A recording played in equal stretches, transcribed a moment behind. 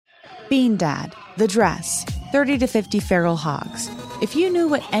Bean Dad, The Dress, 30 to 50 Feral Hogs. If you knew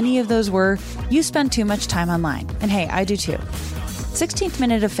what any of those were, you spend too much time online. And hey, I do too. 16th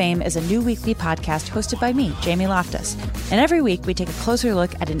Minute of Fame is a new weekly podcast hosted by me, Jamie Loftus. And every week we take a closer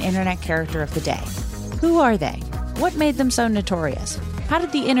look at an internet character of the day. Who are they? What made them so notorious? How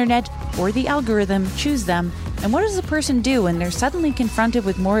did the internet or the algorithm choose them? And what does a person do when they're suddenly confronted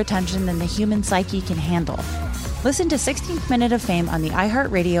with more attention than the human psyche can handle? Listen to 16th Minute of Fame on the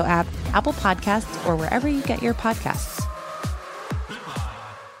iHeartRadio app, Apple Podcasts, or wherever you get your podcasts.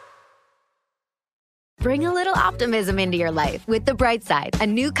 Bring a little optimism into your life with The Bright Side, a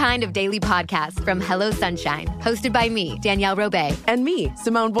new kind of daily podcast from Hello Sunshine, hosted by me, Danielle Robay. And me,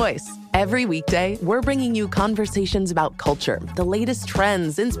 Simone Boyce. Every weekday, we're bringing you conversations about culture, the latest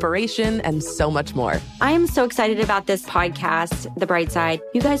trends, inspiration, and so much more. I am so excited about this podcast, The Bright Side.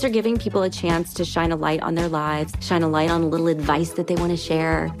 You guys are giving people a chance to shine a light on their lives, shine a light on a little advice that they want to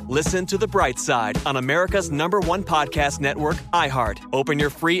share. Listen to The Bright Side on America's #1 podcast network, iHeart. Open your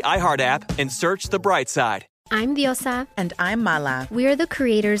free iHeart app and search The Bright Side. I'm Diosa. And I'm Mala. We are the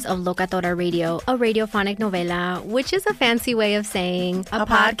creators of Locatora Radio, a radiophonic novela, which is a fancy way of saying a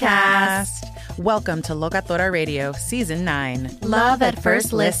podcast. Welcome to Locatora Radio, Season 9. Love at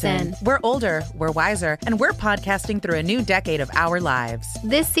first listen. We're older, we're wiser, and we're podcasting through a new decade of our lives.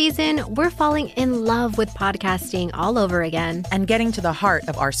 This season, we're falling in love with podcasting all over again. And getting to the heart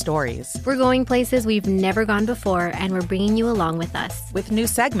of our stories. We're going places we've never gone before, and we're bringing you along with us. With new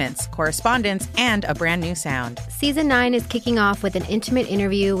segments, correspondence, and a brand new sound. Season 9 is kicking off with an intimate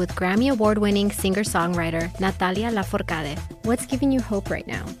interview with Grammy Award-winning singer-songwriter Natalia Lafourcade. What's giving you hope right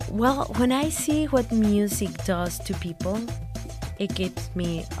now? Well, when I see what music does to people, it gives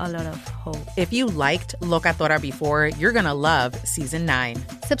me a lot of hope. If you liked Locatora before, you're going to love Season 9.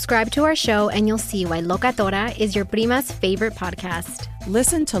 Subscribe to our show and you'll see why Locatora is your prima's favorite podcast.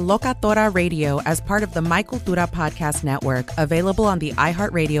 Listen to Locatora Radio as part of the My Cultura Podcast Network, available on the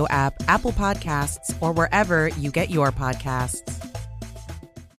iHeartRadio app, Apple Podcasts, or wherever you get your podcasts.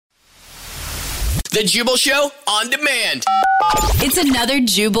 The Jubal Show on demand. It's another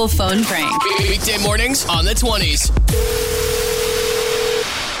Jubal phone prank. Weekday mornings on the 20s.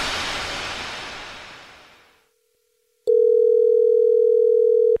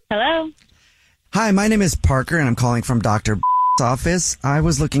 Hello. Hi, my name is Parker, and I'm calling from Dr. office. I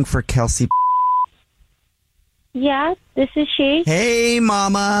was looking for Kelsey. Yeah, this is she. Hey,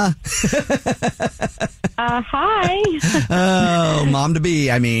 Mama. Hi. Oh, mom to be.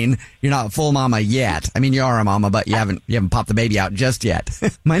 I mean, you're not full mama yet. I mean, you are a mama, but you haven't popped the baby out just yet.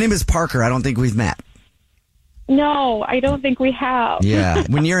 My name is Parker. I don't think we've met. No, I don't think we have. Yeah.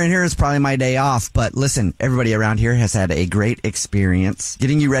 When you're in here, it's probably my day off. But listen, everybody around here has had a great experience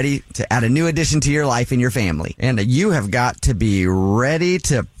getting you ready to add a new addition to your life and your family. And you have got to be ready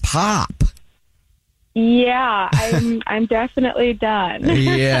to pop. Yeah, I'm definitely done.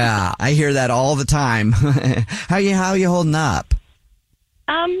 Yeah, I hear that all the time. How you holding up?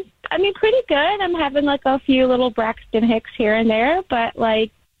 I mean, pretty good. I'm having like a few little Braxton Hicks here and there, but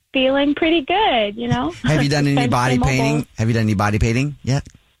like feeling pretty good, you know. Have you done any body painting? Have you done any body painting yet?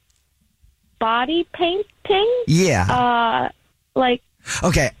 Body painting? Yeah. Like.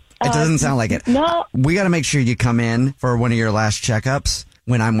 Okay, it doesn't sound like it. No. We got to make sure you come in for one of your last checkups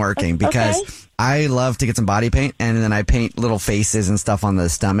when I'm working because I love to get some body paint and then I paint little faces and stuff on the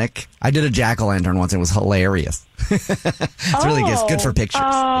stomach. I did a jack-o'-lantern once. It was hilarious. It's really good. It's good for pictures.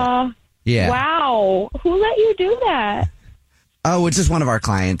 Yeah. Wow. Who let you do that? Oh, it's just one of our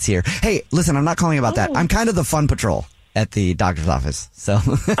clients here. Hey, listen, I'm not calling about that. I'm kind of the fun patrol at the doctor's office. So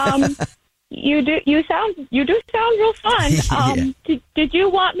you do sound real fun. Yeah. Did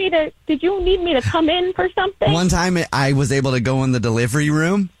you need me to come in for something? One time I was able to go in the delivery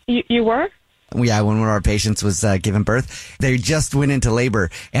room. You were? Yeah, when one of our patients was giving birth, they just went into labor,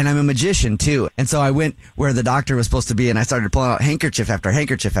 and I'm a magician too. And so I went where the doctor was supposed to be, and I started pulling out handkerchief after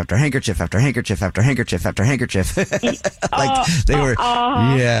handkerchief after handkerchief after handkerchief after handkerchief after handkerchief. Yeah,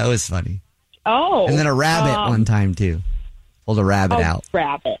 it was funny. Oh. And then a rabbit one time too. Pulled a rabbit out.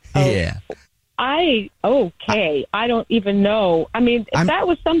 Rabbit. Yeah. I don't even know. I mean, if that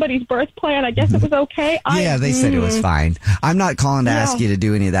was somebody's birth plan, I guess it was okay. Yeah, they said it was fine. I'm not calling to ask you to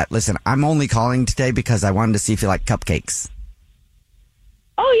do any of that. Listen, I'm only calling today because I wanted to see if you like cupcakes.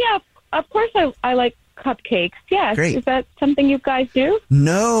 Oh, yeah. Of course I like cupcakes. Yes. Great. Is that something you guys do?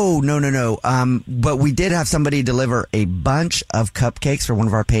 No. But we did have somebody deliver a bunch of cupcakes for one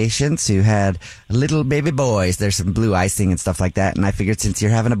of our patients who had little baby boys. There's some blue icing and stuff like that. And I figured since you're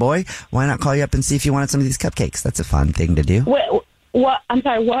having a boy, why not call you up and see if you wanted some of these cupcakes? That's a fun thing to do. What? I'm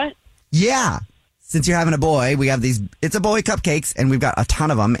sorry, what? Yeah. since you're having a boy, we have these, it's a boy cupcakes, and we've got a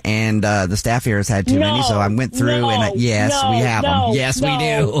ton of them, and the staff here has had too many, so I went through we have them. Yes, we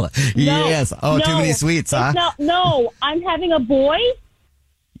do. Yes. Oh, too many sweets, huh? No, I'm having a boy?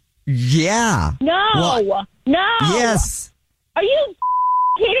 Yeah. No. Yes. Are you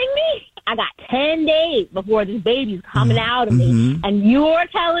kidding me? I got 10 days before this baby's coming out of me, and you're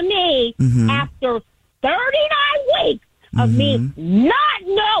telling me after 39 weeks of me not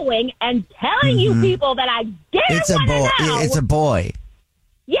knowing and telling you people that I didn't want to know. It's a boy.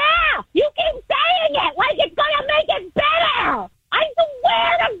 Yeah, you keep saying it like it's going to make it better. I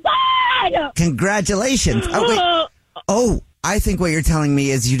swear to God. Congratulations. I think what you're telling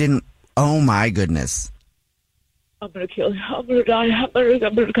me is you didn't. Oh, my goodness. I'm going to kill you. I'm going to die. I'm going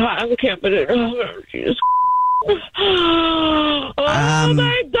to die. I can't believe it. Oh, Jesus. Oh,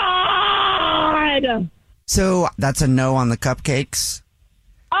 my God. So that's a no on the cupcakes?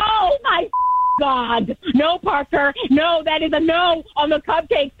 Oh, my God. No, Parker. No, that is a no on the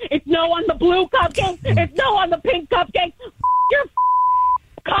cupcakes. It's no on the blue cupcakes. It's no on the pink cupcakes. Your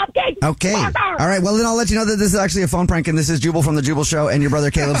cupcakes. Okay. Parker. All right. Well, then I'll let you know that this is actually a phone prank, and this is Jubal from the Jubal Show, and your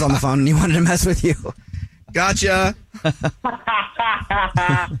brother Caleb's on the phone, and he wanted to mess with you. Gotcha.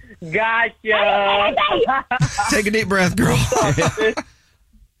 Gotcha. Take a deep breath, girl.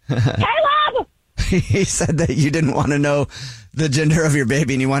 Caleb! He said that you didn't want to know the gender of your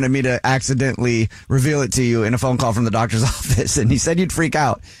baby, and he wanted me to accidentally reveal it to you in a phone call from the doctor's office, and he said you'd freak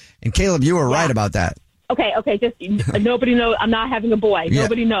out. And Caleb, you were right about that. Okay, just nobody knows. I'm not having a boy. Yeah,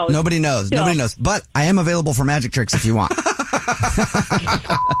 Nobody knows. Nobody knows. Still. Nobody knows. But I am available for magic tricks if you want.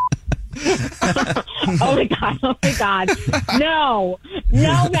 Oh my God. No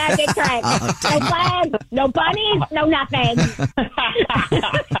magic tricks. No flags, no bunnies, no nothing.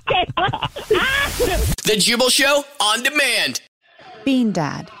 The Jubal Show on demand. Bean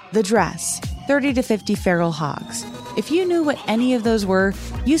Dad, The Dress, 30 to 50 Feral Hogs. If you knew what any of those were,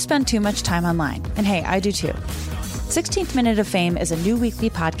 you spend too much time online. And hey, I do too. 16th Minute of Fame is a new weekly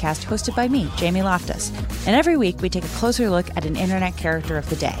podcast hosted by me, Jamie Loftus. And every week we take a closer look at an internet character of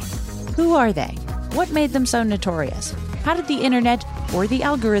the day. Who are they? What made them so notorious? How did the internet or the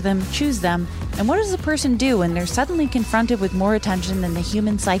algorithm choose them? And what does a person do when they're suddenly confronted with more attention than the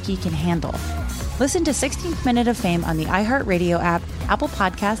human psyche can handle? Listen to 16th Minute of Fame on the iHeartRadio app, Apple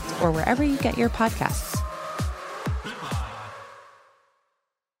Podcasts, or wherever you get your podcasts.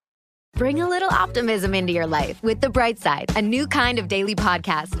 Bring a little optimism into your life with The Bright Side, a new kind of daily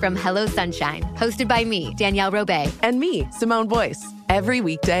podcast from Hello Sunshine, hosted by me, Danielle Robay. And me, Simone Boyce. Every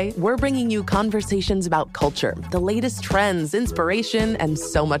weekday, we're bringing you conversations about culture, the latest trends, inspiration, and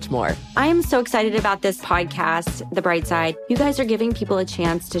so much more. I am so excited about this podcast, The Bright Side. You guys are giving people a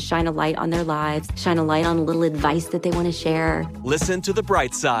chance to shine a light on their lives, shine a light on a little advice that they want to share. Listen to The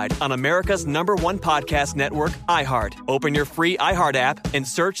Bright Side on America's #1 podcast network, iHeart. Open your free iHeart app and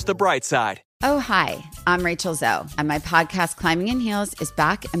search The Bright Side. Oh, hi, I'm Rachel Zoe, and my podcast, Climbing in Heels, is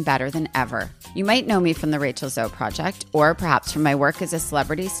back and better than ever. You might know me from the Rachel Zoe Project, or perhaps from my work as a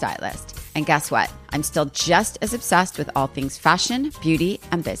celebrity stylist. And guess what? I'm still just as obsessed with all things fashion, beauty,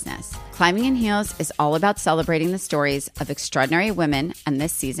 and business. Climbing in Heels is all about celebrating the stories of extraordinary women, and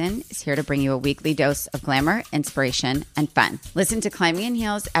this season is here to bring you a weekly dose of glamour, inspiration, and fun. Listen to Climbing in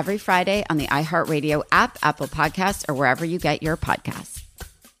Heels every Friday on the iHeartRadio app, Apple Podcasts, or wherever you get your podcasts.